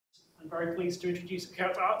very pleased to introduce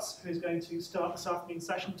Gert Aarts, who's going to start this afternoon's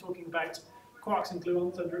session talking about quarks and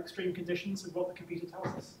gluons under extreme conditions and what the computer tells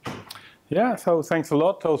us. Yeah, so thanks a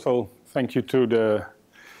lot. Also, thank you to the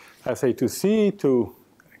SA2C to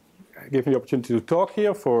give me the opportunity to talk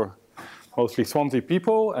here for mostly Swansea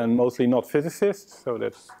people and mostly not physicists, so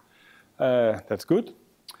that's good.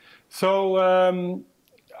 So I'm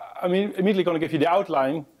immediately going to give you the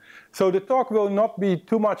outline. So the talk will not be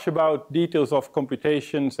too much about details of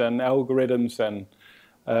computations and algorithms and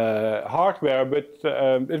hardware, but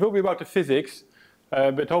it will be about the physics,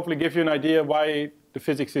 but hopefully give you an idea why the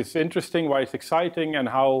physics is interesting, why it's exciting, and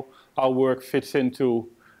how our work fits into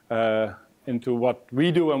what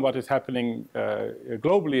we do and what is happening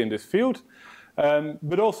globally in this field.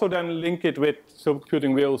 But also then link it with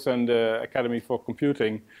Supercomputing Wales and the Academy for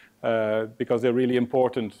Computing, because they're really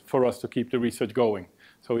important for us to keep the research going.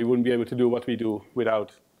 So we wouldn't be able to do what we do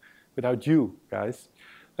without you guys.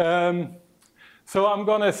 So I'm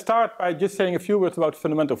going to start by just saying a few words about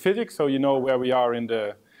fundamental physics, so you know where we are in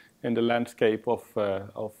the landscape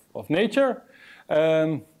of nature,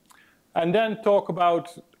 and then talk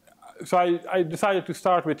about. So I decided to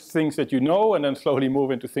start with things that you know, and then slowly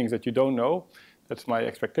move into things that you don't know. That's my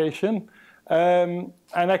expectation. And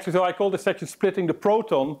actually, so I call this section "Splitting the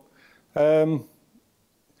Proton."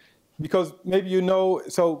 Because maybe you know,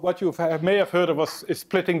 so what you may have heard of us is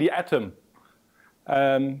splitting the atom.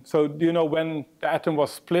 So do you know when the atom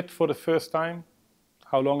was split for the first time?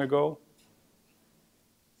 How long ago?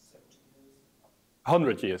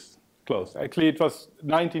 100 years, close. Actually, it was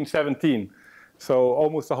 1917. So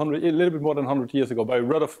almost 100, a little bit more than 100 years ago by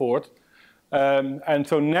Rutherford. And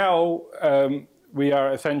so now we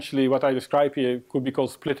are essentially, what I describe here could be called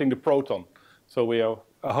splitting the proton. So we are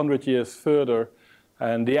 100 years further.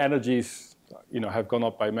 And the energies, have gone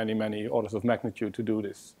up by many, many orders of magnitude to do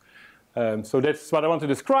this. So that's what I want to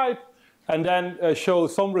describe, and then show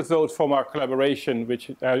some results from our collaboration, which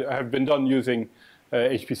have been done using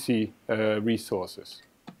HPC resources.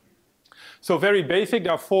 So very basic,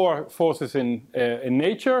 there are four forces in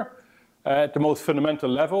nature. At the most fundamental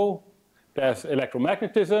level, there's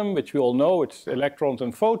electromagnetism, which we all know, it's electrons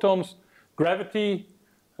and photons, gravity,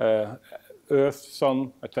 Earth,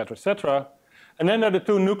 Sun, etc., etc. And then there are the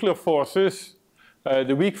two nuclear forces.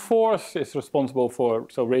 The weak force is responsible for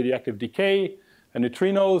radioactive decay and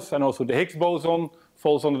neutrinos, and also the Higgs boson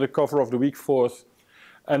falls under the cover of the weak force.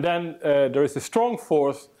 And then there is the strong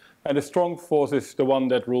force, and the strong force is the one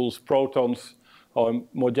that rules protons, or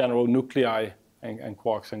more general nuclei, and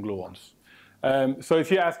quarks and gluons. So if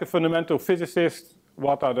you ask a fundamental physicist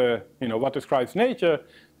what describes nature,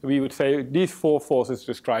 we would say these four forces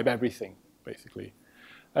describe everything, basically.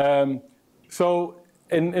 So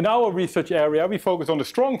in our research area, we focus on the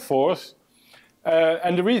strong force.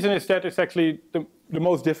 And the reason is that it's actually the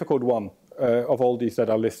most difficult one of all these that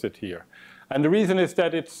are listed here. And the reason is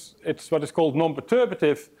that it's what is called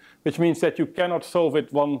non-perturbative, which means that you cannot solve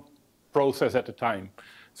it one process at a time.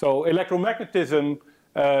 So electromagnetism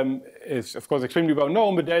is, of course, extremely well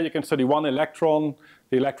known, but there you can study one electron.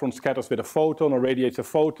 The electron scatters with a photon or radiates a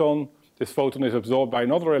photon. This photon is absorbed by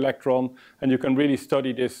another electron, and you can really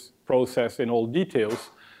study this process in all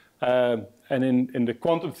details. And in the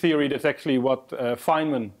quantum theory, that's actually what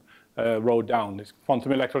Feynman wrote down. This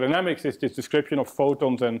quantum electrodynamics is this description of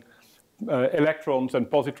photons and electrons and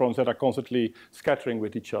positrons that are constantly scattering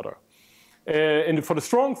with each other. For the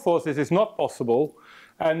strong force, this is not possible.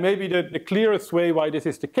 And maybe the clearest way why this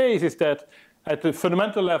is the case is that at the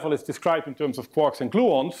fundamental level, it's described in terms of quarks and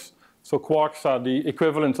gluons. So quarks are the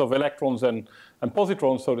equivalents of electrons and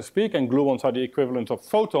positrons, so to speak, and gluons are the equivalent of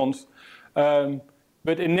photons.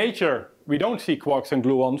 But in nature, we don't see quarks and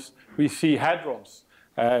gluons, we see hadrons.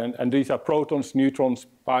 And these are protons, neutrons,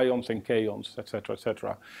 pions, and kaons, etc.,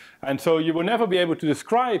 etc. And so you will never be able to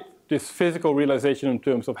describe this physical realization in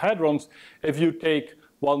terms of hadrons if you take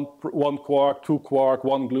one quark, two quark,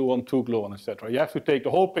 one gluon, two gluon, etc. You have to take the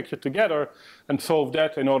whole picture together and solve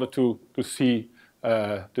that in order to see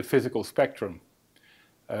the physical spectrum.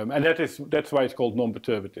 And that's why it's called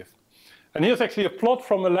non-perturbative. And here's actually a plot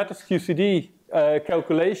from a lattice QCD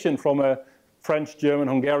calculation from a French, German,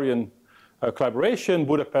 Hungarian collaboration,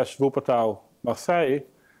 Budapest, Wuppertal, Marseille.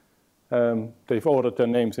 They've ordered their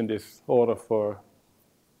names in this order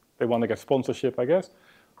they want to get sponsorship, I guess.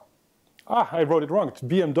 I wrote it wrong. It's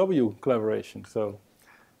BMW collaboration, so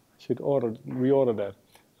I should reorder that.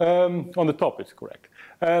 On the top, it's correct.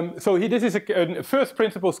 So this is a first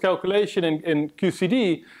principles calculation in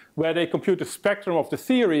QCD, where they compute the spectrum of the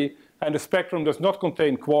theory, and the spectrum does not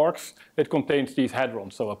contain quarks. It contains these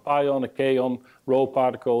hadrons, so a pion, a kaon, rho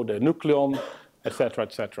particle, the nucleon, etc.,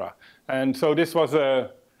 etc. And so this was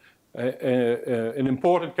an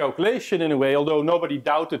important calculation in a way, although nobody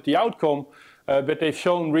doubted the outcome, but they've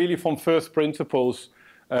shown really from first principles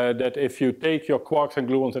that if you take your quarks and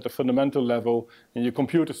gluons at the fundamental level and you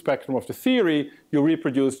compute the spectrum of the theory, you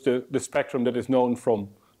reproduce the spectrum that is known from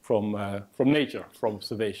nature, from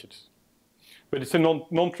observations. But it's a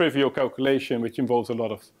non-trivial calculation which involves a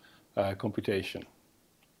lot of computation.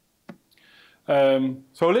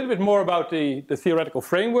 So a little bit more about the theoretical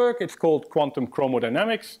framework. It's called quantum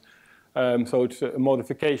chromodynamics. So it's a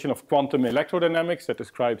modification of quantum electrodynamics that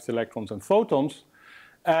describes electrons and photons.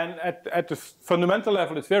 And at the fundamental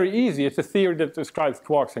level, it's very easy. It's a theory that describes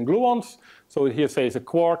quarks and gluons. So here says a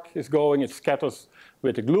quark is going, it scatters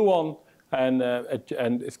with a gluon, and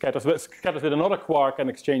it scatters with another quark and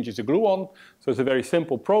exchanges a gluon. So it's a very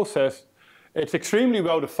simple process. It's extremely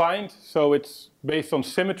well defined, so it's based on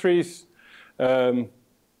symmetries.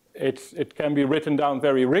 It can be written down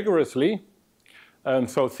very rigorously.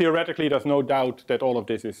 So theoretically, there's no doubt that all of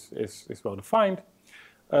this is well defined.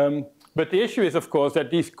 But the issue is, of course,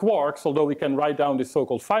 that these quarks, although we can write down this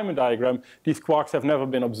so-called Feynman diagram, these quarks have never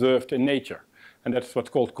been observed in nature. And that's what's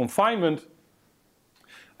called confinement.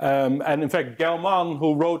 And in fact, Gell-Mann,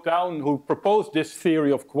 who proposed this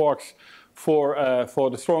theory of quarks for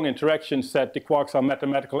the strong interaction, said the quarks are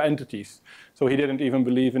mathematical entities. So he didn't even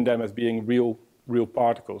believe in them as being real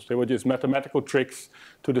particles. They were just mathematical tricks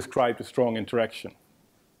to describe the strong interaction.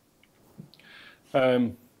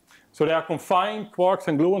 So they are confined, quarks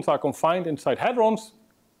and gluons are confined inside hadrons.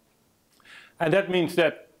 And that means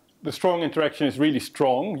that the strong interaction is really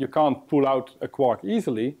strong. You can't pull out a quark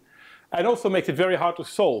easily. And also makes it very hard to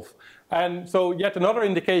solve. And so yet another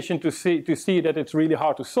indication to see that it's really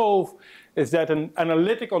hard to solve is that an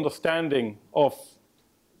analytic understanding of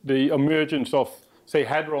the emergence of, say,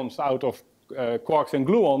 hadrons out of quarks and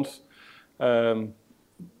gluons,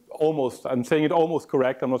 I'm saying it almost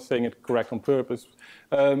correct, I'm not saying it correct on purpose,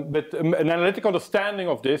 but an analytic understanding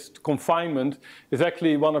of this confinement is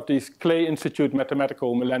actually one of these Clay Institute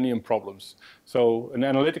mathematical millennium problems. So an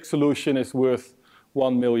analytic solution is worth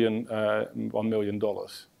 $1 million.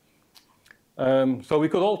 So we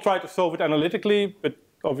could all try to solve it analytically, but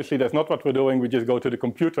obviously that's not what we're doing. We just go to the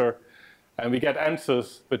computer and we get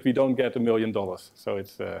answers, but we don't get $1 million. So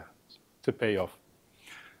it's a payoff.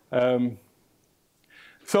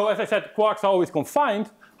 So as I said, quarks are always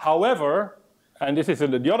confined. However, and this is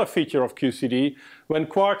the other feature of QCD, when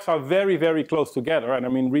quarks are very, very close together, and I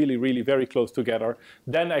mean really, really very close together,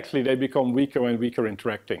 then actually they become weaker and weaker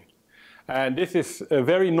interacting. And this is a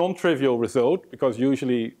very non-trivial result, because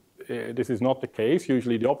usually this is not the case.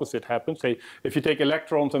 Usually the opposite happens. Say, if you take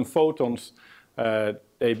electrons and photons,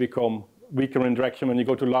 they become weaker interaction when you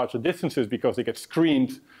go to larger distances because they get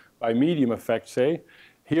screened by medium effects, say.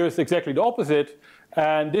 Here is exactly the opposite.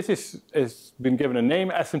 And this has been given a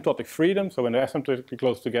name, asymptotic freedom. So when they're asymptotically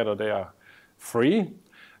close together, they are free.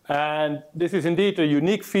 And this is indeed a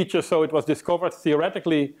unique feature. So it was discovered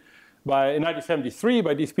theoretically in 1973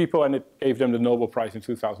 by these people, and it gave them the Nobel Prize in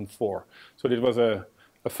 2004. So it was a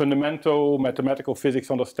fundamental mathematical physics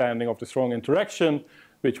understanding of the strong interaction,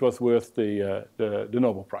 which was worth the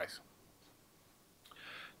Nobel Prize.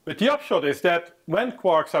 But the upshot is that when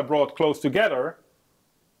quarks are brought close together,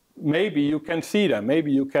 maybe you can see them.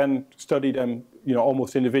 Maybe you can study them,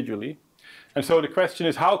 almost individually. And so the question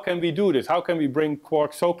is, how can we do this? How can we bring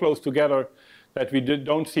quarks so close together that we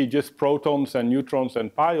don't see just protons and neutrons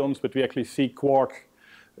and pions, but we actually see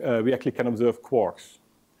we actually can observe quarks?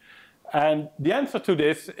 And the answer to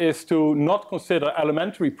this is to not consider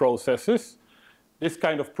elementary processes. This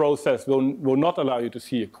kind of process will not allow you to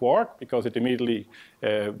see a quark, because it immediately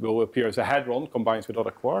will appear as a hadron, combines with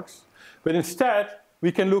other quarks. But instead,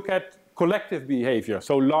 we can look at collective behavior,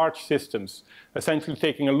 so large systems, essentially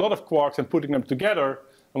taking a lot of quarks and putting them together.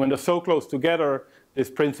 And when they're so close together, this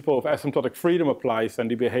principle of asymptotic freedom applies, and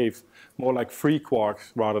they behave more like free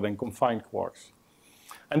quarks rather than confined quarks.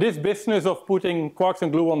 And this business of putting quarks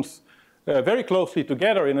and gluons very closely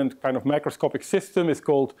together in a kind of macroscopic system is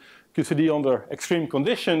called QCD under extreme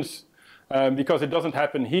conditions, because it doesn't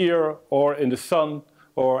happen here or in the sun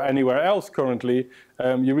or anywhere else currently.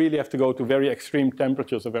 You really have to go to very extreme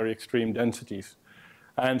temperatures or very extreme densities.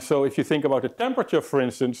 And so if you think about the temperature, for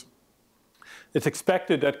instance, it's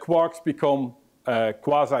expected that quarks become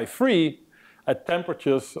quasi-free at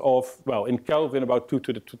temperatures of, well, in Kelvin, about 2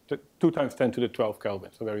 times 10 to the 12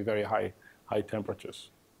 Kelvin, so very, very high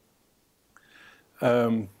temperatures.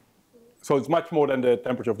 So it's much more than the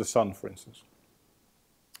temperature of the sun, for instance.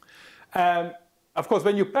 Of course,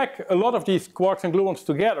 when you pack a lot of these quarks and gluons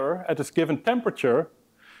together at this given temperature,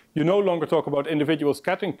 you no longer talk about individual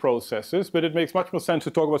scattering processes, but it makes much more sense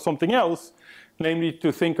to talk about something else, namely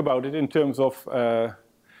to think about it in terms of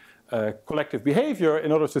collective behavior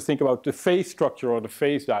in order to think about the phase structure or the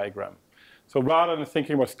phase diagram. So rather than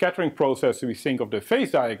thinking about scattering process, we think of the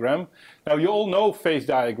phase diagram. Now you all know phase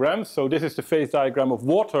diagrams. So this is the phase diagram of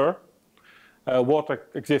water. Water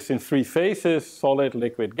exists in 3 phases: solid,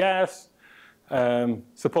 liquid, gas.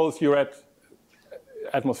 Suppose you're at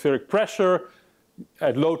atmospheric pressure.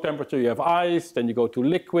 At low temperature you have ice, then you go to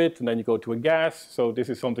liquid, and then you go to a gas. So this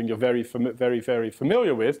is something you're very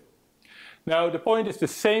familiar with. Now the point is the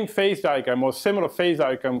same phase diagram or similar phase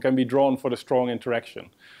diagram can be drawn for the strong interaction.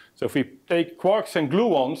 So if we take quarks and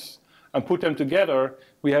gluons and put them together,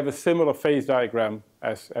 we have a similar phase diagram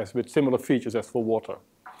as with similar features as for water.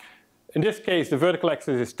 In this case, the vertical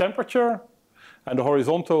axis is temperature, and the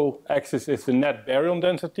horizontal axis is the net baryon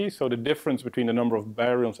density, so the difference between the number of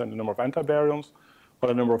baryons and the number of antibaryons, or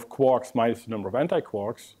the number of quarks minus the number of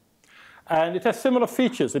antiquarks. And it has similar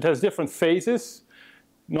features. It has different phases,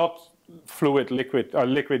 not fluid,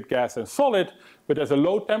 liquid, gas, and solid, but there's a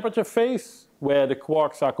low temperature phase where the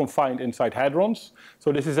quarks are confined inside hadrons.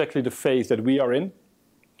 So this is actually the phase that we are in.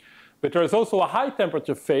 But there is also a high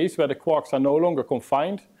temperature phase where the quarks are no longer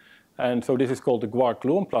confined. And so this is called the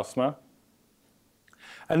quark-gluon plasma.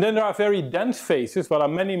 And then there are very dense phases where there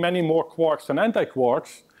are many, many more quarks than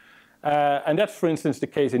antiquarks. And that's, for instance, the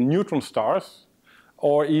case in neutron stars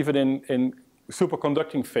or even in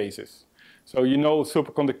superconducting phases. So you know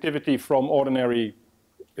superconductivity from ordinary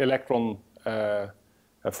electron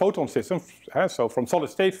photon systems. So from solid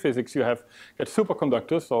state physics you get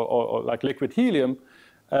superconductors or like liquid helium.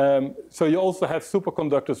 So you also have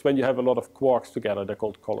superconductors when you have a lot of quarks together. They're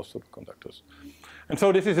called color superconductors. And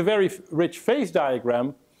so this is a very rich phase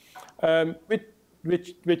diagram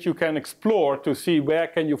which you can explore to see where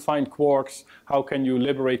can you find quarks, how can you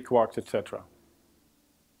liberate quarks, etc.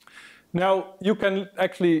 Now you can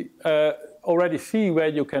actually already see where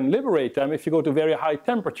you can liberate them. If you go to very high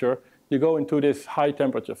temperature, you go into this high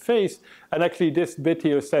temperature phase, and actually this bit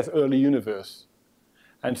here says early universe.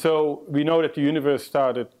 And so we know that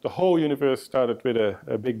the whole universe started with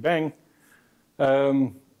a Big Bang.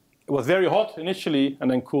 It was very hot initially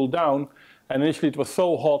and then cooled down. And initially it was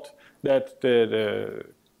so hot that there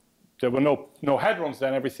were no hadrons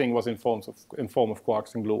then, everything was in form of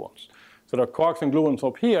quarks and gluons. So there are quarks and gluons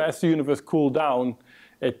up here. As the universe cooled down,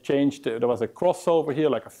 it changed. There was a crossover here,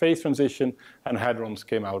 like a phase transition, and hadrons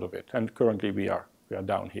came out of it. And currently we are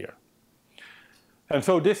down here. And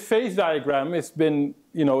so this phase diagram has been,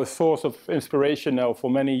 a source of inspiration now for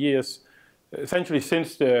many years, essentially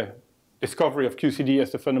since the discovery of QCD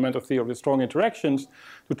as the fundamental theory of the strong interactions,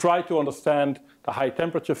 to try to understand the high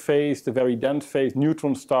temperature phase, the very dense phase,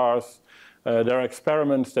 neutron stars. There are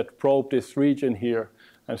experiments that probe this region here.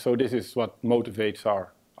 And so this is what motivates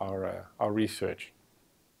our research.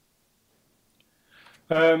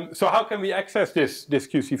 So how can we access this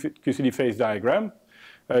QCD phase diagram?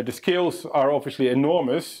 The scales are obviously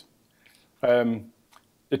enormous.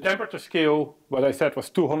 The temperature scale, what I said, was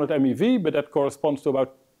 200 MeV, but that corresponds to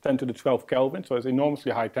about 10 to the 12 Kelvin, so it's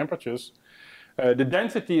enormously high temperatures. The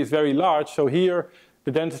density is very large, so here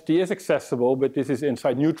the density is accessible, but this is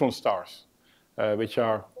inside neutron stars, which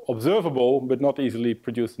are observable, but not easily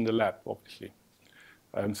produced in the lab, obviously.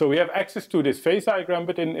 So we have access to this phase diagram,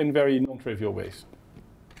 but in very non-trivial ways.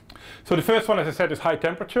 So the first one, as I said, is high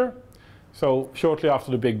temperature. So shortly after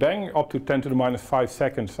the Big Bang, up to 10 to the minus 5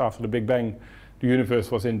 seconds after the Big Bang, the universe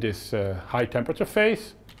was in this high temperature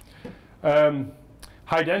phase.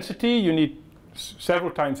 High density, you need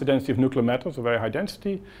several times the density of nuclear matter, so very high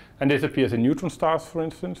density. And this appears in neutron stars, for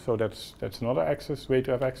instance, so that's another way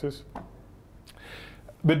to have access.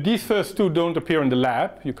 But these first two don't appear in the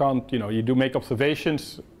lab. You can't, you do make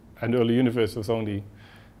observations, and the early universe has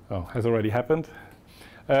already happened.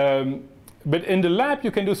 But in the lab,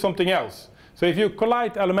 you can do something else. So if you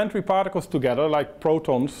collide elementary particles together, like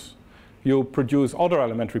protons, you produce other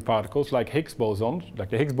elementary particles, like Higgs bosons,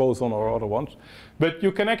 like the Higgs boson or other ones. But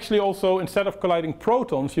you can actually also, instead of colliding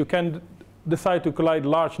protons, you can decide to collide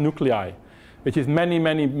large nuclei, which is many,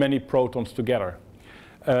 many, many protons together.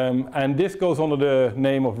 And this goes under the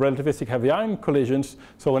name of relativistic heavy ion collisions.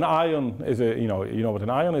 So an ion is you know what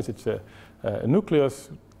an ion is, it's a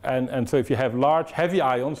nucleus. And so if you have large heavy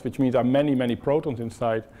ions, which means there are many, many protons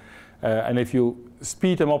inside, and if you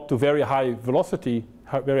speed them up to very high velocity,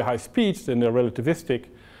 very high speeds, then they're relativistic.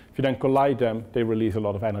 If you then collide them, they release a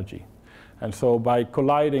lot of energy. And so by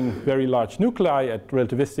colliding very large nuclei at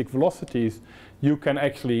relativistic velocities, you can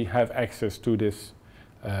actually have access to this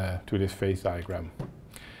phase diagram.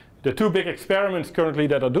 The two big experiments currently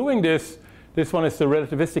that are doing this, This one is the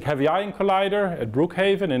relativistic heavy ion collider at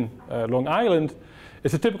Brookhaven in Long Island.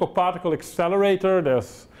 It's a typical particle accelerator.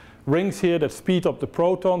 There's rings here that speed up the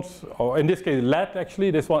protons, or in this case lead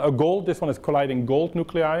actually. This one, gold, this one is colliding gold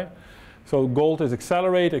nuclei. So gold is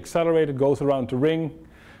accelerated, goes around the ring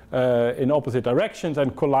in opposite directions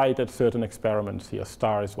and collide at certain experiments here.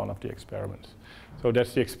 STAR is one of the experiments. So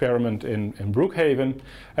that's the experiment in Brookhaven.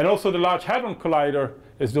 And also the Large Hadron Collider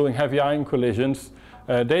is doing heavy ion collisions.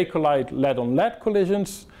 They collide lead-on-lead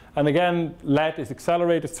collisions. And again, lead is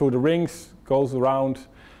accelerated through the rings, goes around,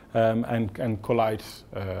 and collides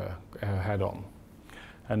head-on.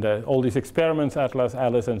 And all these experiments, ATLAS,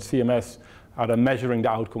 ALICE, and CMS, are then measuring the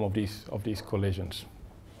outcome of these collisions.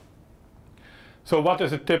 So what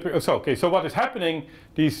is a typical? So what is happening?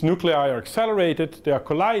 These nuclei are accelerated. They are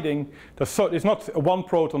colliding. It's not one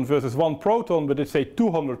proton versus one proton, but it's say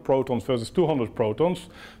 200 protons versus 200 protons.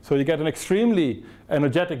 So you get an extremely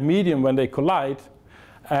energetic medium when they collide.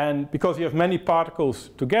 And because you have many particles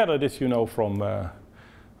together, this you know from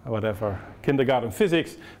whatever kindergarten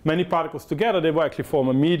physics, many particles together, they will actually form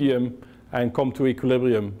a medium and come to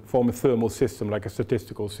equilibrium, form a thermal system, like a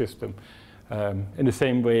statistical system, in the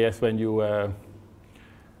same way as when you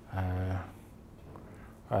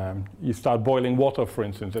you start boiling water, for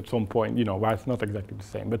instance, at some point. You know, well, it's not exactly the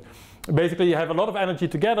same, but basically you have a lot of energy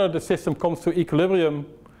together. The system comes to equilibrium,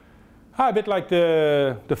 a bit like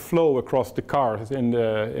the flow across the cars in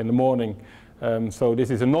the morning. So this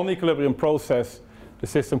is a non-equilibrium process. The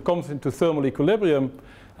system comes into thermal equilibrium.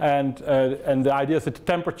 And the idea is that the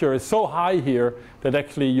temperature is so high here that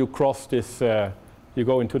actually you cross this, you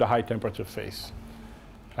go into the high temperature phase.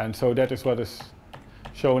 And so that is what is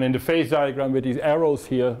shown in the phase diagram with these arrows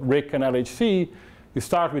here, RIC and LHC. You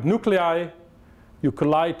start with nuclei, you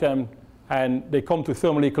collide them, and they come to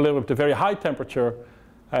thermal equilibrium at a very high temperature,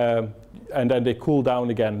 and then they cool down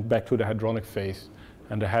again back to the hadronic phase.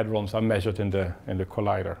 And the hadrons are measured in the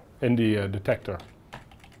collider, in the detector.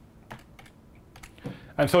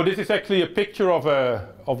 And so this is actually a picture of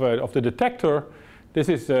the detector. This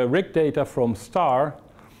is RIC data from STAR.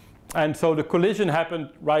 And so the collision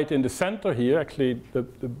happened right in the center here. Actually,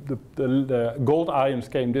 the gold ions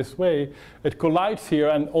came this way. It collides here,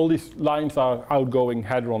 and all these lines are outgoing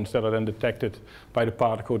hadrons that are then detected by the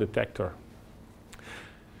particle detector.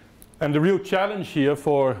 And the real challenge here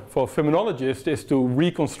for phenomenologists is to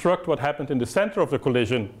reconstruct what happened in the center of the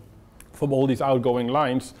collision from all these outgoing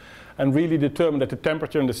lines, and really determine that the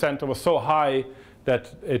temperature in the center was so high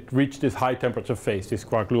that it reached this high temperature phase, this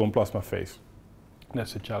quark-gluon plasma phase.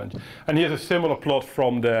 That's the challenge. And here's a similar plot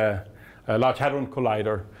from the Large Hadron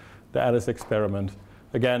Collider, the ALICE experiment.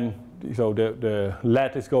 Again, so the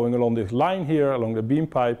lead is going along this line here, along the beam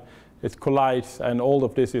pipe. It collides, and all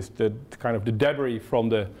of this is the kind of the debris from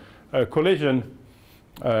the collision.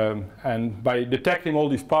 And by detecting all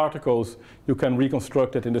these particles, you can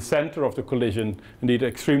reconstruct that in the center of the collision, indeed, an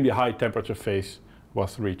extremely high temperature phase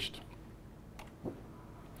was reached.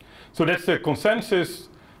 So that's the consensus,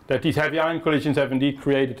 that these heavy ion collisions have indeed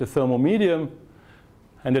created a thermal medium,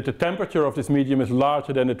 and that the temperature of this medium is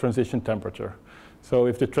larger than the transition temperature. So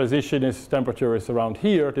if the transition temperature is around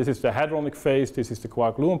here, this is the hadronic phase, this is the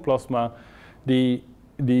quark-gluon plasma, the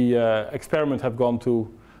experiments have gone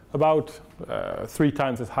to about 3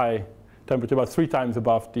 times as high temperature, about 3 times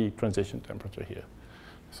above the transition temperature here.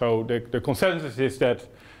 So the consensus is that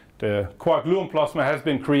the quark-gluon plasma has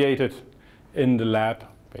been created in the lab,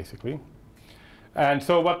 basically. And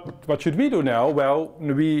so what should we do now? Well,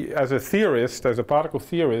 we, as a theorist, as a particle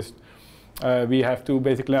theorist, we have to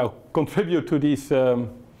basically now contribute to these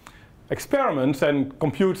experiments and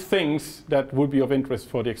compute things that would be of interest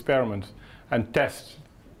for the experiment and test,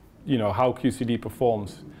 you know, how QCD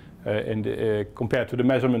performs compared to the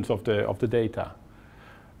measurements of the data.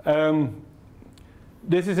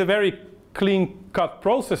 This is a very clean-cut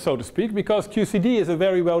process, so to speak, because QCD is a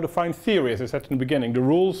very well-defined theory, as I said in the beginning. The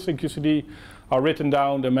rules in QCD are written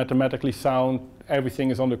down, they're mathematically sound, everything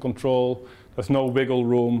is under control, there's no wiggle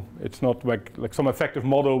room. It's not like some effective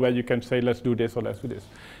model where you can say, let's do this or let's do this.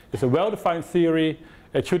 It's a well-defined theory.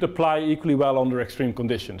 It should apply equally well under extreme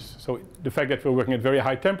conditions. So the fact that we're working at very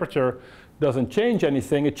high temperature doesn't change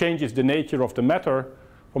anything. It changes the nature of the matter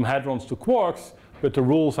from hadrons to quarks, but the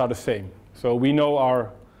rules are the same. So we know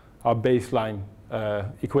our baseline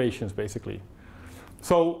equations, basically.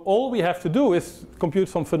 So all we have to do is compute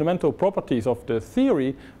some fundamental properties of the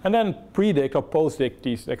theory and then predict or postdict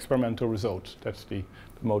these experimental results. That's the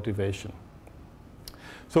motivation.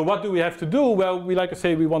 So what do we have to do? Well, we like to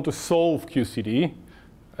say we want to solve QCD.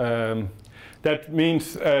 That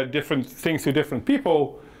means different things to different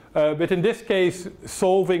people. But in this case,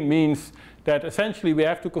 solving means that essentially we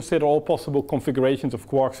have to consider all possible configurations of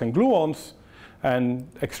quarks and gluons and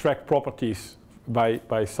extract properties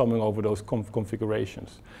by summing over those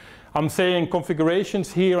configurations. I'm saying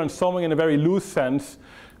configurations here and summing in a very loose sense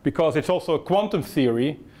because it's also a quantum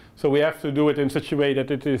theory, so we have to do it in such a way that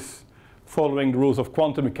it is following the rules of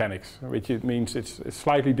quantum mechanics, which it means it's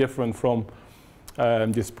slightly different from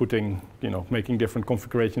just putting, making different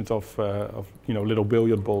configurations of little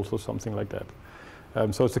billiard balls or something like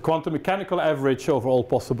that. So it's a quantum mechanical average over all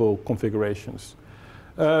possible configurations.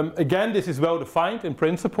 Again, this is well defined in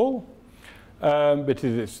principle, but it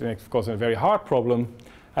is, of course, a very hard problem.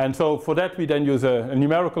 And so for that, we then use a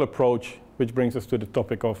numerical approach, which brings us to the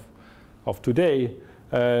topic of today.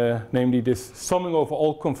 Namely, this summing over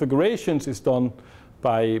all configurations is done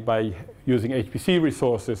by using HPC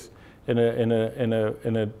resources in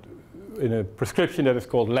a prescription that is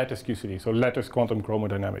called lattice QCD, so lattice quantum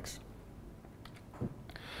chromodynamics.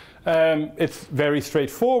 It's very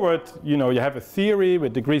straightforward. You have a theory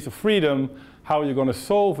with degrees of freedom. How are you going to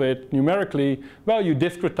solve it numerically? Well, you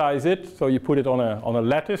discretize it, so you put it on a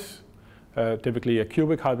lattice, typically a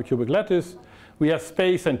hypercubic lattice. We have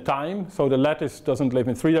space and time, so the lattice doesn't live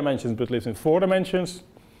in 3 dimensions, but lives in 4 dimensions.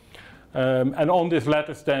 And on this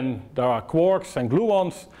lattice, then, there are quarks and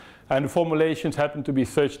gluons, and the formulations happen to be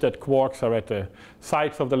such that quarks are at the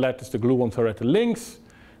sides of the lattice, the gluons are at the links.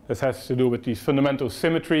 This has to do with these fundamental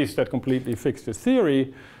symmetries that completely fix the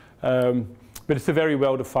theory. But it's a very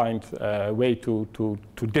well-defined way to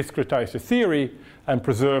discretize the theory and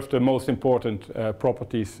preserve the most important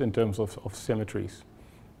properties in terms of symmetries.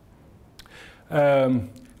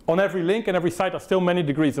 On every link and every side are still many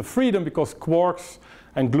degrees of freedom because quarks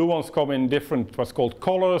and gluons come in different, what's called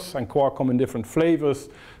colors, and quark come in different flavors.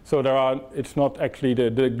 So it's not actually,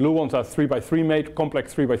 the gluons are 3x3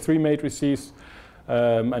 complex 3x3 matrices,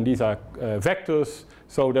 and these are vectors.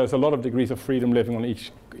 So there's a lot of degrees of freedom living on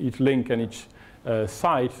each link and each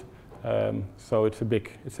side. So it's a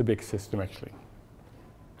big system actually.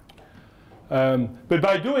 But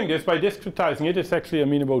by doing this, by discretizing it, it's actually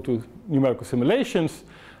amenable to numerical simulations.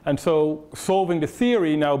 And so solving the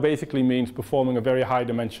theory now basically means performing a very high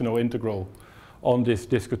dimensional integral on this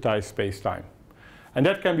discretized space-time. And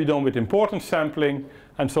that can be done with importance sampling.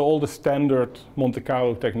 And so all the standard Monte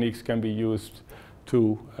Carlo techniques can be used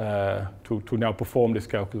to now perform this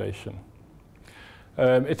calculation.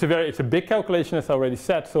 It's a big calculation, as I already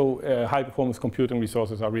said. So high-performance computing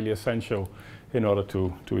resources are really essential in order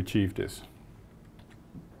to achieve this.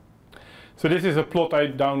 So this is a plot I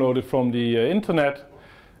downloaded from the internet.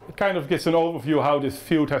 It kind of gives an overview of how this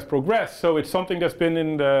field has progressed. So it's something that's been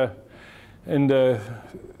in the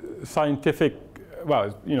scientific,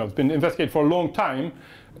 well, it's been investigated for a long time.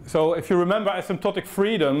 So if you remember asymptotic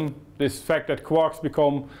freedom, this fact that quarks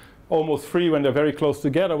become almost free when they're very close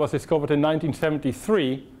together was discovered in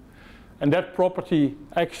 1973. And that property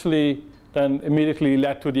actually then immediately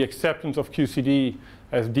led to the acceptance of QCD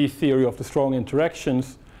as the theory of the strong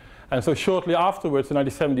interactions. And so shortly afterwards, in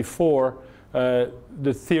 1974,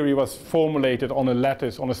 the theory was formulated on a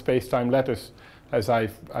lattice, on a space-time lattice, as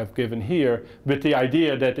I've given here, with the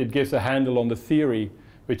idea that it gives a handle on the theory,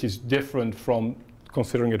 which is different from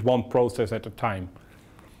considering it one process at a time.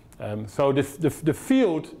 So the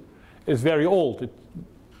field is very old.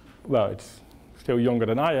 It's still younger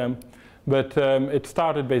than I am, but it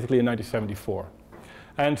started basically in 1974.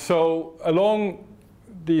 And so along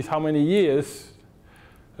these how many years,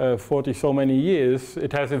 40 so many years,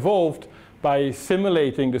 it has evolved by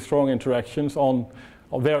simulating the strong interactions on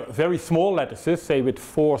very small lattices, say with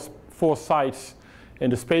four sides in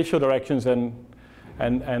the spatial directions and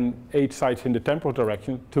 8 sides in the temporal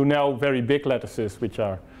direction, to now very big lattices, which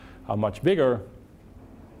are much bigger.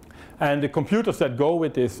 And the computers that go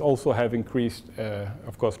with this also have increased,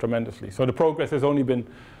 of course, tremendously. So the progress has only been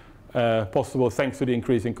possible thanks to the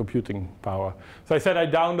increase in computing power. So I said I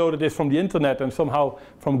downloaded this from the internet, and somehow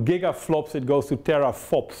from gigaflops it goes to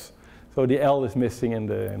teraflops. So the L is missing in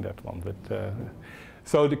that one. But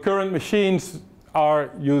so the current machines are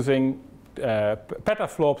using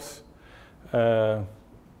petaflops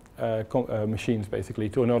machines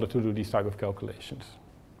basically in order to do these type of calculations.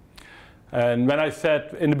 And when I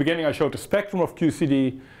said in the beginning I showed the spectrum of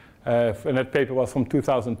QCD, and that paper was from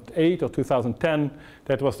 2008 or 2010.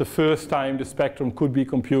 That was the first time the spectrum could be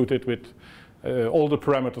computed with all the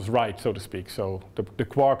parameters right, so to speak. So the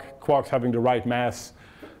quarks having the right mass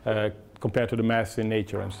compared to the mass in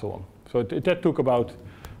nature and so on. So that took about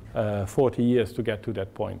 40 years to get to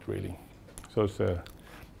that point, really. So it's a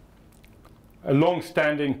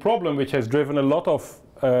long-standing problem which has driven a lot of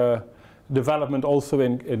development also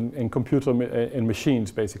in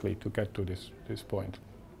machines, basically, to get to this point.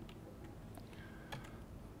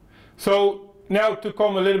 So now to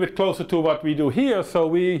come a little bit closer to what we do here. So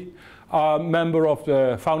we are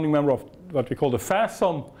founding member of what we call the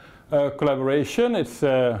FASOM collaboration. It's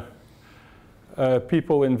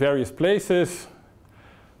people in various places,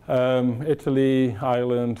 Italy,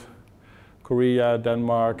 Ireland, Korea,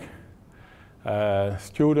 Denmark,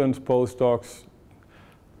 students, postdocs.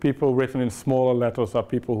 People written in smaller letters are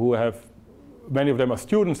people who have, many of them are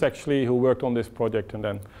students actually, who worked on this project and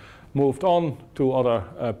then moved on to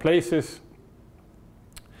other places.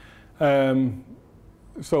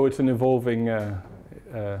 So it's an evolving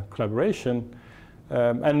collaboration.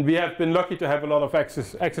 And we have been lucky to have a lot of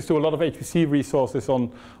access to a lot of HPC resources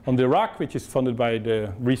on the RAC, which is funded by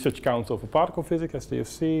the Research Council for Particle Physics,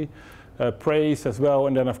 SDFC, PRAISE as well,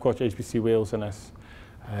 and then of course HPC Wales and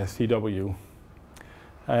CW.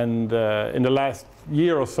 And in the last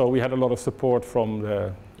year or so, we had a lot of support from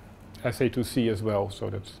the SA2C as well, so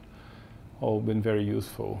that's all been very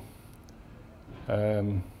useful.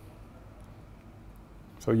 So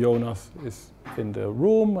Jonas is in the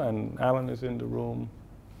room, and Alan is in the room.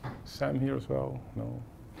 Sam here as well? No.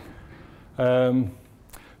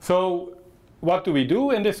 So what do we do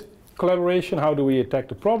in this collaboration? How do we attack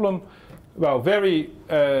the problem? Well, very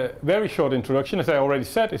short introduction. As I already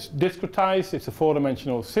said, it's discretized. It's a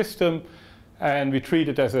four-dimensional system, and we treat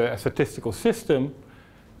it as a statistical system.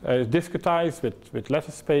 It's discretized with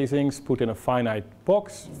lattice spacings, put in a finite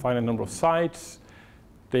box, finite number of sites.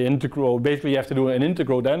 The integral, basically you have to do an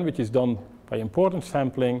integral then, which is done by importance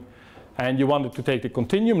sampling. And you wanted to take the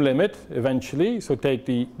continuum limit eventually, so take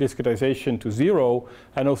the discretization to 0,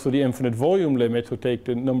 and also the infinite volume limit, so take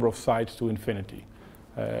the number of sites to infinity,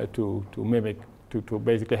 to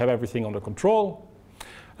basically have everything under control.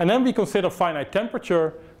 And then we consider finite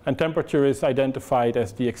temperature, and temperature is identified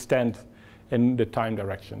as the extent in the time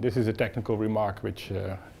direction. This is a technical remark which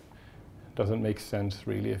doesn't make sense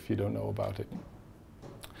really if you don't know about it.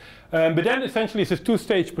 But then essentially it's a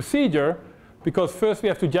two-stage procedure, because first we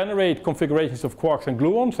have to generate configurations of quarks and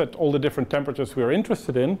gluons at all the different temperatures we are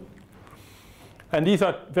interested in. And these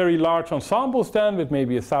are very large ensembles then, with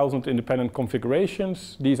maybe 1,000 independent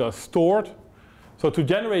configurations. These are stored. So to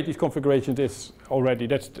generate these configurations is already,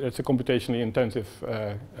 that's a computationally intensive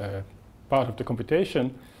part of the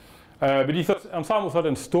computation. But these ensembles are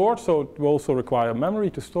then stored, so it will also require memory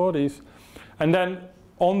to store these. And then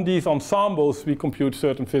on these ensembles, we compute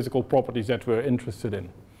certain physical properties that we're interested in.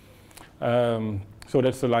 So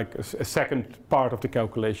that's like a second part of the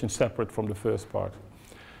calculation, separate from the first part.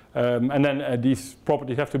 And then these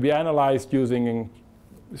properties have to be analyzed using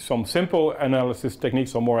some simple analysis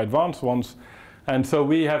techniques or more advanced ones. And so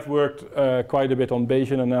we have worked quite a bit on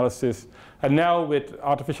Bayesian analysis. And now with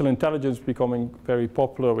artificial intelligence becoming very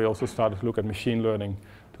popular, we also started to look at machine learning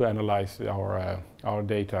to analyze our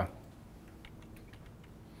data.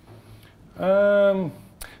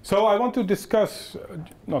 So I want to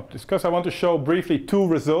I want to show briefly two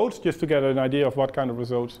results, just to get an idea of what kind of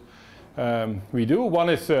results we do. One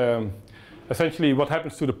is essentially what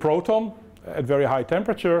happens to the proton at very high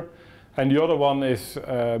temperature, and the other one is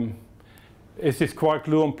this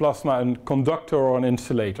quark-gluon plasma a conductor or an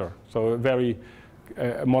insulator? So a very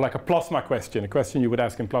more like a plasma question, a question you would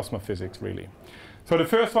ask in plasma physics, really. So the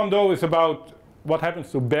first one, though, is about what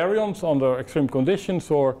happens to baryons under extreme conditions,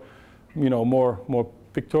 or more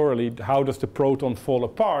pictorially, how does the proton fall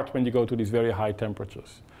apart when you go to these very high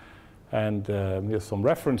temperatures? And here's some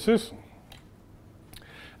references.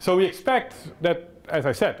 So we expect that, as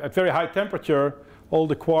I said, at very high temperature, all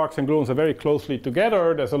the quarks and gluons are very closely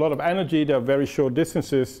together. There's a lot of energy. There are very short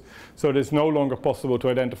distances. So it's no longer possible to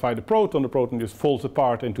identify the proton. The proton just falls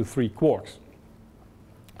apart into 3 quarks.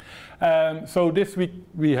 So this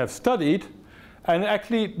we have studied. And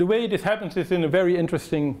actually, the way this happens is in a very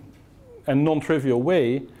interesting and non-trivial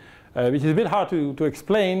way, which is a bit hard to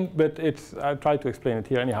explain, but I'll try to explain it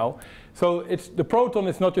here anyhow. So the proton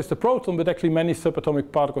is not just a proton, but actually many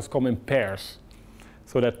subatomic particles come in pairs.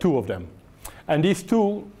 So there are 2 of them. And these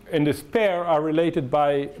 2 in this pair are related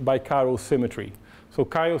by chiral symmetry. So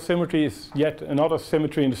chiral symmetry is yet another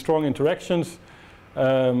symmetry in the strong interactions,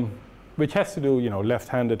 which has to do,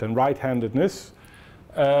 left-handed and right-handedness.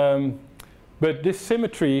 But this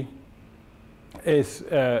symmetry is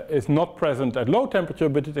not present at low temperature,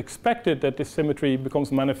 but it's expected that this symmetry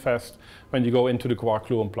becomes manifest when you go into the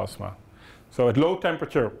quark-gluon plasma. So at low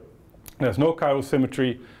temperature, there's no chiral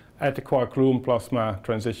symmetry. At the quark-gluon plasma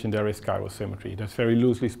transition, there is chiral symmetry. That's very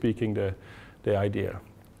loosely speaking the idea.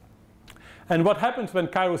 And what happens when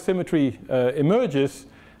chiral symmetry emerges,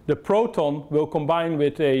 the proton will combine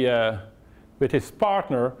with his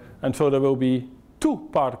partner, and so there will be 2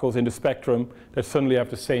 particles in the spectrum that suddenly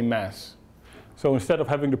have the same mass. So instead of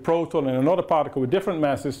having the proton and another particle with different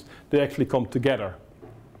masses, they actually come together.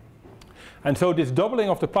 And so this doubling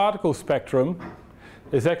of the particle spectrum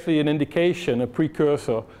is actually an indication, a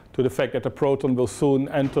precursor to the fact that the proton will soon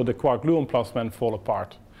enter the quark-gluon plasma and fall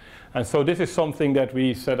apart. And so this is something that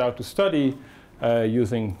we set out to study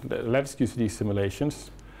using lattice QCD simulations.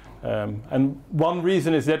 And one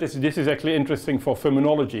reason is that this is actually interesting for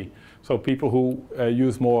phenomenology. So people who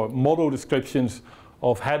use more model descriptions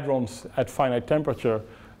of hadrons at finite temperature,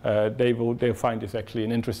 they'll find this actually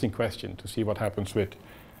an interesting question to see what happens with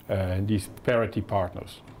these parity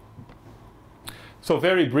partners. So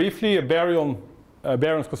very briefly,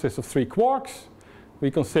 baryons consist of 3 quarks. We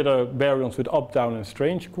consider baryons with up, down, and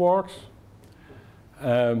strange quarks.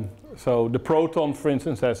 So the proton, for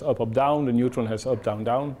instance, has up, up, down. The neutron has up, down,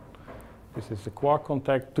 down. This is the quark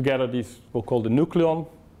contact. Together, these we'll call the nucleon.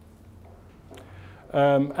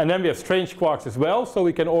 And then we have strange quarks as well. So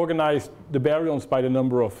we can organize the baryons by the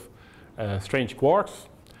number of strange quarks.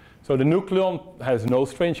 So the nucleon has no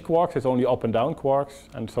strange quarks. It's only up and down quarks.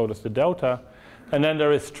 And so does the delta. And then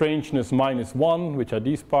there is strangeness -1, which are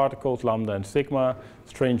these particles, lambda and sigma.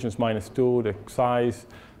 Strangeness -2, the psi's.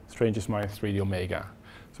 Strangeness -3, the omega.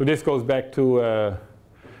 So this goes back to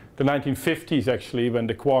the 1950s, actually, when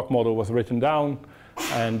the quark model was written down.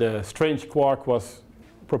 And the strange quark was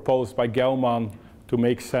proposed by Gell-Mann to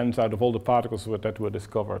make sense out of all the particles that were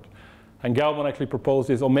discovered. And Gell-Mann actually proposed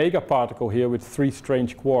this omega particle here with 3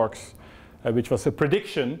 strange quarks, which was a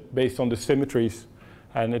prediction based on the symmetries,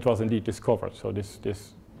 and it was indeed discovered. So this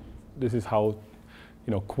is how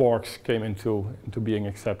quarks came into being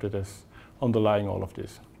accepted as underlying all of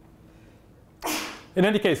this. In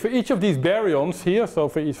any case, for each of these baryons here, so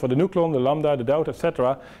for the nucleon, the lambda, the delta,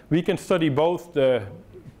 etc., we can study both the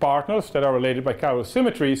partners that are related by chiral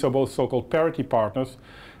symmetry, so both so-called parity partners,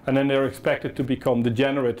 and then they're expected to become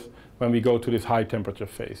degenerate when we go to this high temperature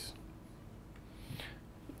phase.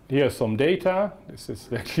 Here's some data. This is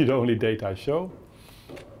actually the only data I show.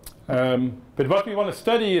 But what we want to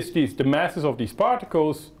study is the masses of these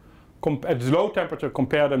particles at this low temperature,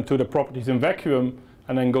 compare them to the properties in vacuum,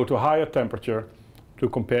 and then go to a higher temperature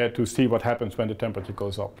to see what happens when the temperature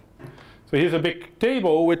goes up. So here's a big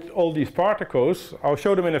table with all these particles. I'll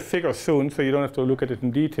show them in a figure soon, so you don't have to look at it in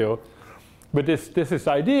detail. But this is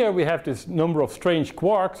the idea. We have this number of strange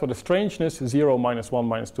quarks, so the strangeness is 0, -1,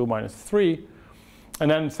 -2, -3. And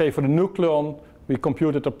then, say, for the nucleon, we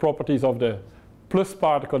computed the properties of the plus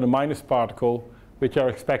particle and the minus particle, which are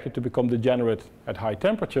expected to become degenerate at high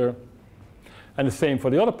temperature. And the same for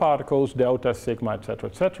the other particles, delta, sigma, etc.,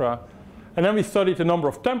 etc. And then we studied the number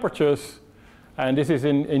of temperatures. And this is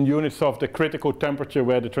in units of the critical temperature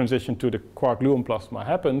where the transition to the quark-gluon plasma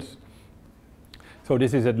happens. So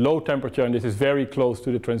this is at low temperature, and this is very close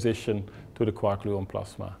to the transition to the quark-gluon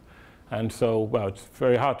plasma. And so, well, it's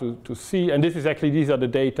very hard to see. And this is actually, these are the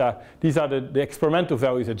data. These are the experimental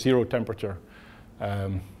values at 0 temperature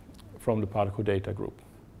from the particle data group.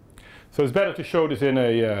 So it's better to show this in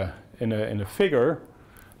a figure.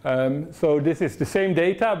 So this is the same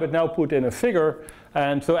data, but now put in a figure.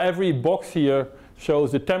 And so every box here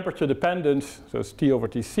shows the temperature dependence, so it's T over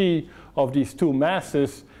Tc, of these 2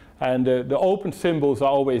 masses. And the open symbols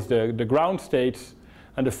are always the ground states,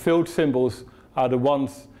 and the filled symbols are the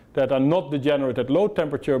ones that are not degenerate at low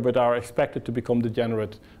temperature, but are expected to become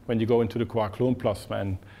degenerate when you go into the quark-gluon plasma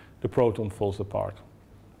and the proton falls apart.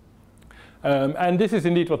 And this is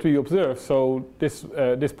indeed what we observe. So this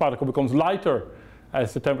particle becomes lighter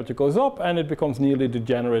as the temperature goes up, and it becomes nearly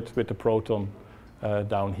degenerate with the proton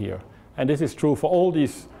down here. And this is true for all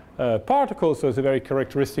these particles, so it's a very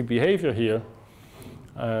characteristic behavior here.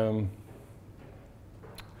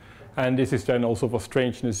 And this is then also for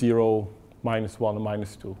strangeness 0, -1, and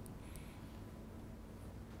 -2,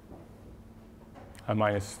 and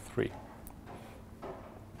 -3.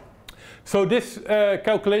 So this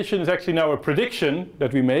calculation is actually now a prediction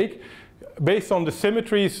that we make. Based on the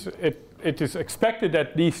symmetries, it is expected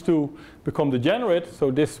that these 2 become degenerate,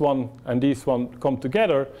 so this one and this one come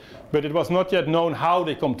together, but it was not yet known how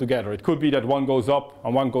they come together. It could be that one goes up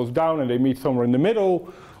and one goes down and they meet somewhere in the middle,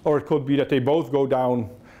 or it could be that they both go down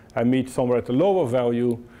and meet somewhere at a lower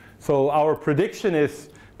value. So our prediction is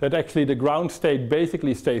that actually the ground state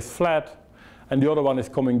basically stays flat, and the other one is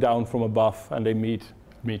coming down from above, and they meet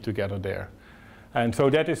together there. And so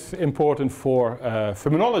that is important for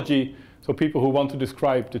phenomenology. So people who want to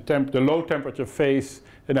describe the low temperature phase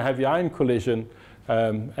in a heavy ion collision,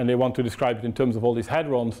 and they want to describe it in terms of all these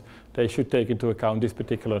hadrons, they should take into account this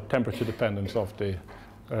particular temperature dependence of the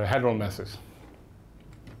hadron masses.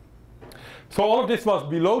 So all of this was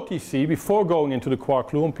below Tc before going into the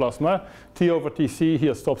quark-gluon plasma. T over Tc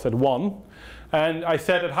here stops at 1. And I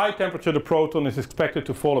said at high temperature the proton is expected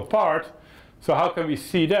to fall apart. So how can we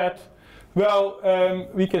see that? Well,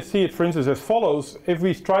 we can see it, for instance, as follows. If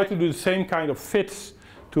we try to do the same kind of fits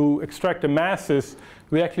to extract the masses,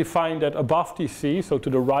 we actually find that above Tc, so to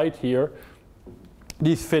the right here,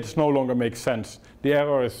 these fits no longer make sense. The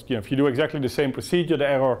error is, if you do exactly the same procedure, the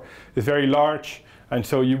error is very large. And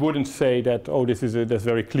so you wouldn't say that, oh, there's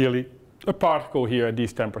very clearly a particle here at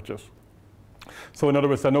these temperatures. So in other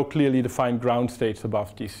words, there are no clearly defined ground states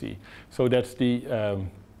above Tc. So that's the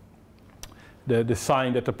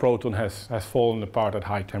sign that the proton has fallen apart at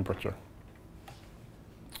high temperature.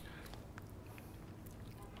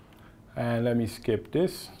 And let me skip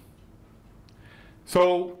this.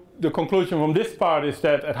 So the conclusion from this part is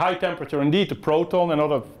that at high temperature, indeed, the proton and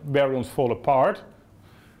other baryons fall apart.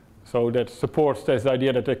 So that supports this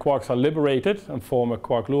idea that the quarks are liberated and form a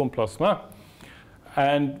quark-gluon plasma.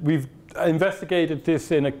 And we've investigated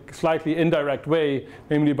this in a slightly indirect way,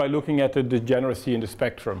 namely by looking at the degeneracy in the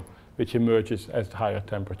spectrum, which emerges at higher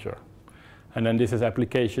temperature. And then this has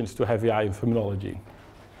applications to heavy ion phenomenology.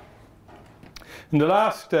 In the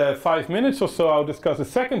last 5 minutes or so, I'll discuss a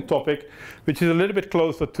second topic, which is a little bit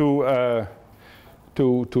closer to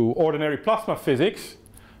ordinary plasma physics.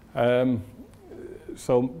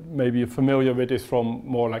 So maybe you're familiar with this from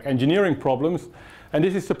more like engineering problems. And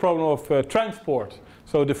this is the problem of transport,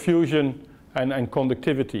 so diffusion and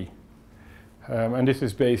conductivity. And this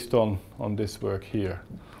is based on this work here.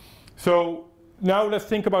 So now let's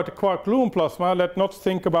think about the quark-gluon plasma. Let's not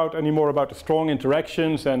think about anymore about the strong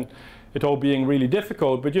interactions and it all being really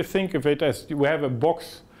difficult, but just think of it as we have a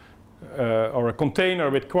box or a container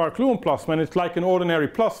with quark-gluon plasma, and it's like an ordinary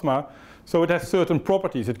plasma, so it has certain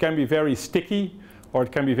properties. It can be very sticky, or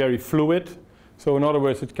it can be very fluid. So in other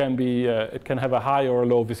words, it can have a high or a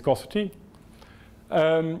low viscosity.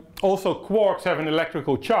 Also, quarks have an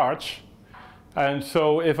electrical charge, and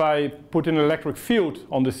so if I put an electric field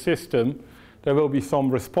on the system, there will be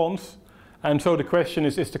some response. And so the question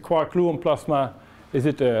is the quark-gluon plasma, is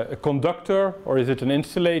it a conductor or is it an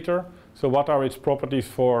insulator? So what are its properties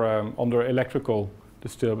for under electrical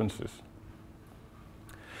disturbances?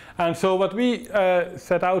 And so what we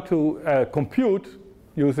set out to compute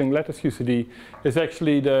using lattice QCD is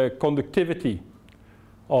actually the conductivity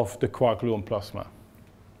of the quark-gluon plasma.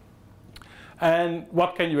 And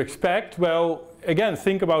what can you expect? Well, again,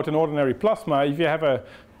 think about an ordinary plasma.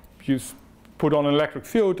 If you put on an electric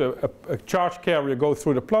field, a charge carrier goes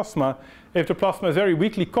through the plasma. If the plasma is very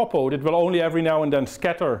weakly coupled, it will only every now and then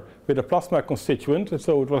scatter with a plasma constituent, and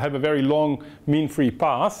so it will have a very long mean-free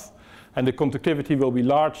path, and the conductivity will be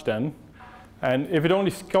large then. And if it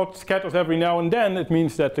only scatters every now and then, it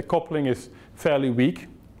means that the coupling is fairly weak.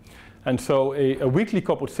 And so a weakly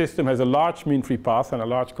coupled system has a large mean-free path and a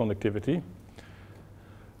large conductivity.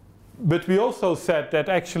 But we also said that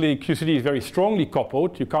actually QCD is very strongly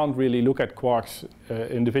coupled. You can't really look at quarks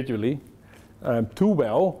individually too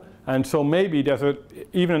well. And so maybe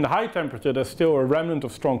even in the high temperature, there's still a remnant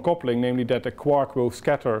of strong coupling, namely that a quark will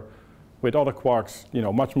scatter with other quarks,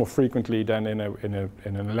 much more frequently than in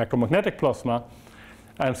an electromagnetic plasma.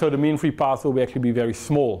 And so the mean-free path will actually be very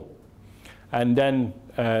small. And then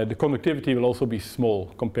the conductivity will also be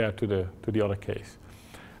small compared to the other case.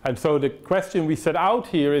 And so the question we set out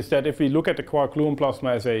here is that if we look at the quark-gluon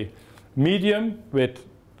plasma as a medium with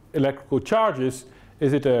electrical charges,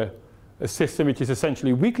 is it a system which is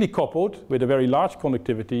essentially weakly coupled with a very large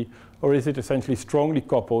conductivity, or is it essentially strongly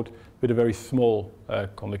coupled with a very small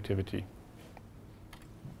conductivity?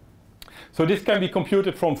 So this can be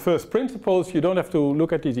computed from first principles. You don't have to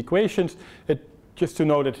look at these equations. Just to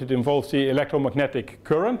know that it involves the electromagnetic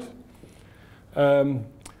current.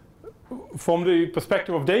 From the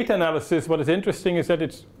perspective of data analysis, what is interesting is that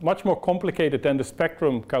it's much more complicated than the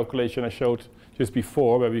spectrum calculation I showed just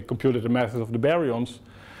before, where we computed the masses of the baryons.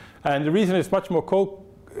 And the reason it's much more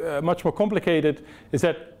complicated is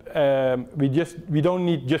that we don't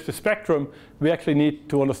need just the spectrum. We actually need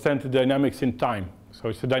to understand the dynamics in time. So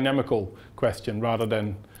it's a dynamical question rather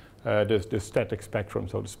than the static spectrum,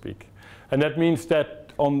 so to speak. And that means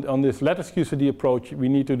that on this lattice QCD approach, we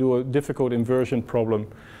need to do a difficult inversion problem,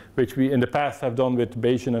 which we in the past have done with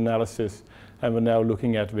Bayesian analysis, and we're now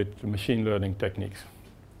looking at with machine learning techniques.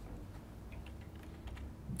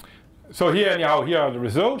 So here are the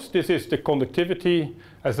results. This is the conductivity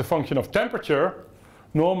as a function of temperature,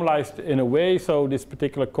 normalized in a way. So this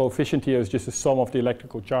particular coefficient here is just the sum of the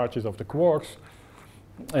electrical charges of the quarks.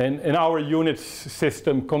 And in our units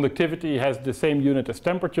system, conductivity has the same unit as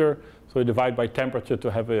temperature. So we divide by temperature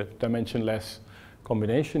to have a dimensionless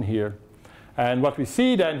combination here. And what we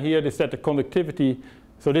see then here is that the conductivity,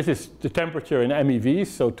 so this is the temperature in MeVs,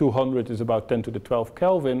 so 200 is about 10 to the 12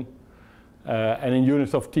 Kelvin. And in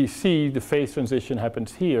units of Tc, the phase transition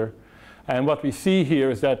happens here. And what we see here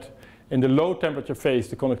is that in the low temperature phase,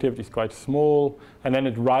 the conductivity is quite small, and then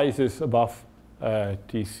it rises above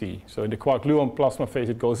Tc. So in the quark-gluon plasma phase,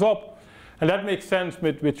 it goes up. And that makes sense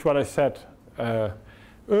with what I said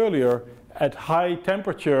earlier. At high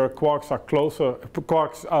temperature, quarks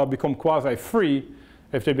become quasi-free.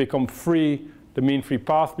 If they become free, the mean free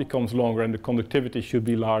path becomes longer, and the conductivity should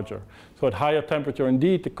be larger. So at higher temperature,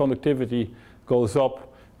 indeed, the conductivity goes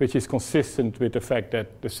up, which is consistent with the fact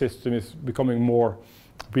that the system is becoming more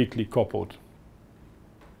weakly coupled.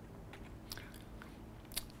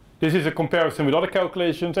 This is a comparison with other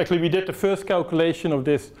calculations. Actually, we did the first calculation of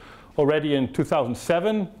this already in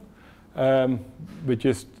 2007, with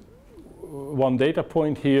just one data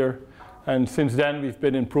point here. And since then, we've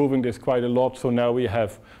been improving this quite a lot. So now we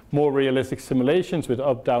have more realistic simulations with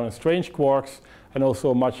up, down, and strange quarks, and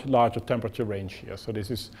also a much larger temperature range here. So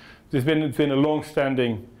it's been a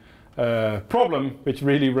long-standing problem, which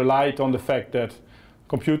really relied on the fact that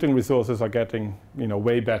computing resources are getting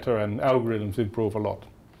way better, and algorithms improve a lot.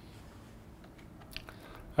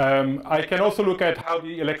 I can also look at how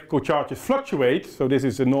the electrical charges fluctuate. So this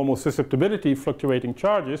is a normal susceptibility fluctuating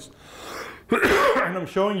charges. And I'm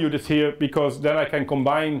showing you this here because then I can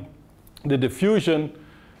combine the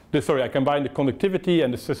I combine the conductivity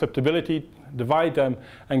and the susceptibility, divide them,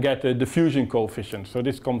 and get the diffusion coefficient. So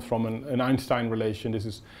this comes from an Einstein relation. This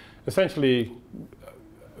is essentially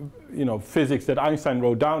physics that Einstein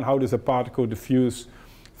wrote down. How does a particle diffuse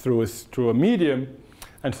through a medium?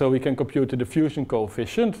 And so we can compute the diffusion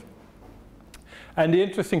coefficient. And the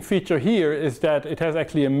interesting feature here is that it has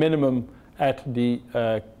actually a minimum at the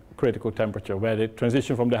critical temperature, where the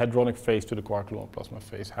transition from the hadronic phase to the quark-gluon plasma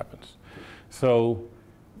phase happens. So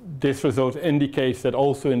this result indicates that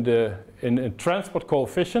also in a transport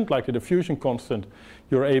coefficient, like the diffusion constant,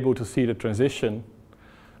 you're able to see the transition.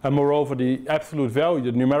 And moreover, the absolute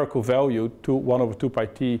value, the numerical value, 1 over 2 pi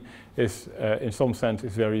t, is in some sense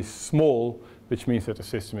is very small, which means that the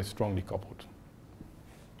system is strongly coupled.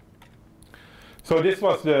 So this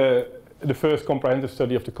was the first comprehensive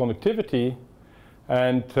study of the conductivity.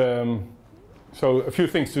 And so a few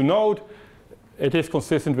things to note. It is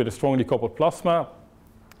consistent with a strongly coupled plasma,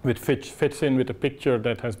 which fits in with the picture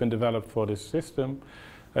that has been developed for this system.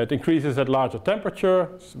 It increases at larger temperature,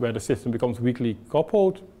 where the system becomes weakly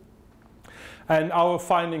coupled. And our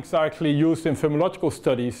findings are actually used in thermological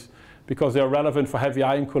studies because they are relevant for heavy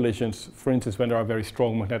ion collisions, for instance, when there are very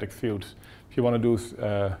strong magnetic fields. If you want to do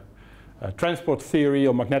transport theory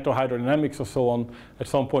or magnetohydrodynamics or so on, at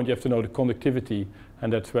some point you have to know the conductivity,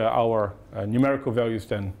 and that's where our numerical values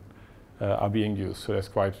then are being used. So that's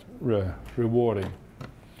quite rewarding.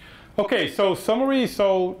 Okay, so summary.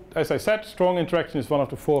 So as I said, strong interaction is one of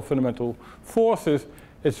the 4 fundamental forces.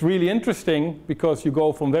 It's really interesting because you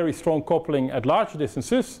go from very strong coupling at large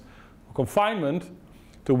distances, confinement,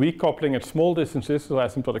 to weak coupling at small distances, so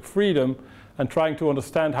asymptotic freedom, and trying to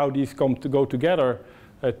understand how these come to go together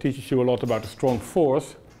teaches you a lot about the strong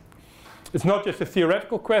force. It's not just a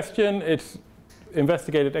theoretical question, it's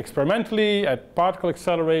investigated experimentally at particle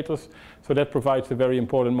accelerators, so that provides a very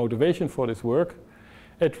important motivation for this work.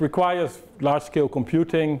 It requires large-scale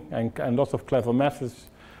computing and lots of clever methods,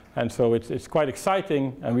 and so it's quite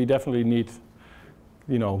exciting, and we definitely need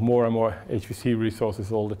more and more HPC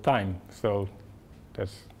resources all the time. So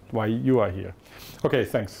that's why you are here. Okay,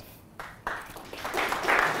 thanks.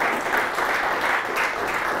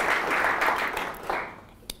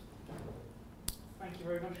 Thank you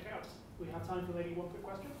very much, Gert. We have time for maybe one quick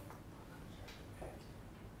question.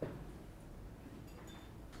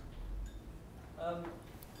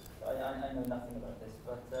 I know nothing about this,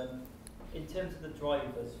 but in terms of the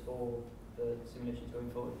drivers for the simulations going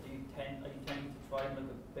forward, are you tending to try and look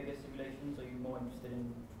at bigger simulations, or are you more interested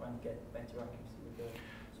in trying to get better accuracy with the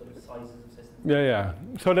sort of sizes of systems? Yeah.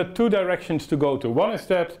 So there are 2 directions to go to. One is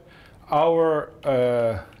that our,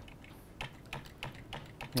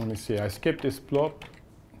 let me see, I skipped this plot.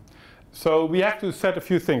 So we have to set a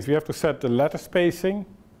few things. We have to set the lattice spacing,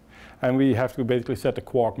 and we have to basically set the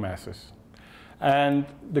quark masses. And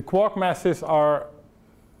the quark masses are,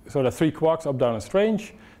 so there are 3 quarks, up, down, and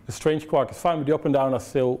strange. The strange quark is fine, but the up and down are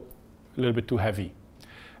still a little bit too heavy.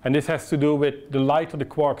 And this has to do with the lighter the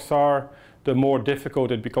quarks are, the more difficult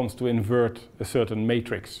it becomes to invert a certain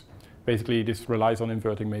matrix. Basically, this relies on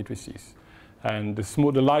inverting matrices. And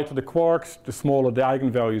the lighter the quarks, the smaller the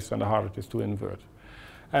eigenvalues, and the harder it is to invert.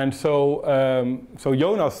 And so, so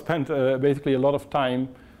Jonas spent basically a lot of time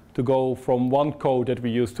to go from one code that we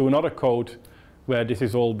use to another code where this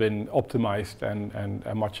has all been optimized and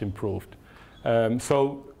much improved.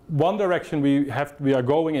 So one direction we are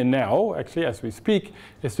going in now, actually as we speak,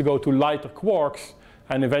 is to go to lighter quarks,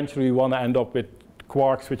 and eventually we want to end up with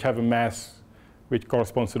quarks which have a mass which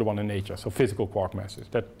corresponds to the one in nature, so physical quark masses.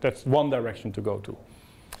 That's one direction to go to.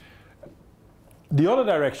 The other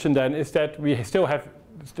direction then is that we still have,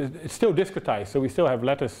 it's still discretized, so we still have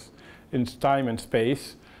lattice in time and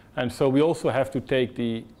space, and so we also have to take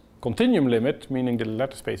the continuum limit, meaning the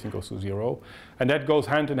lattice spacing goes to 0, and that goes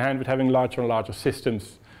hand in hand with having larger and larger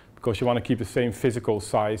systems, because you want to keep the same physical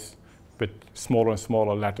size with smaller and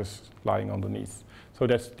smaller lattice lying underneath. So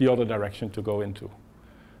that's the other direction to go into.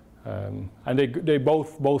 And they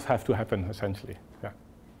both have to happen, essentially. Yeah.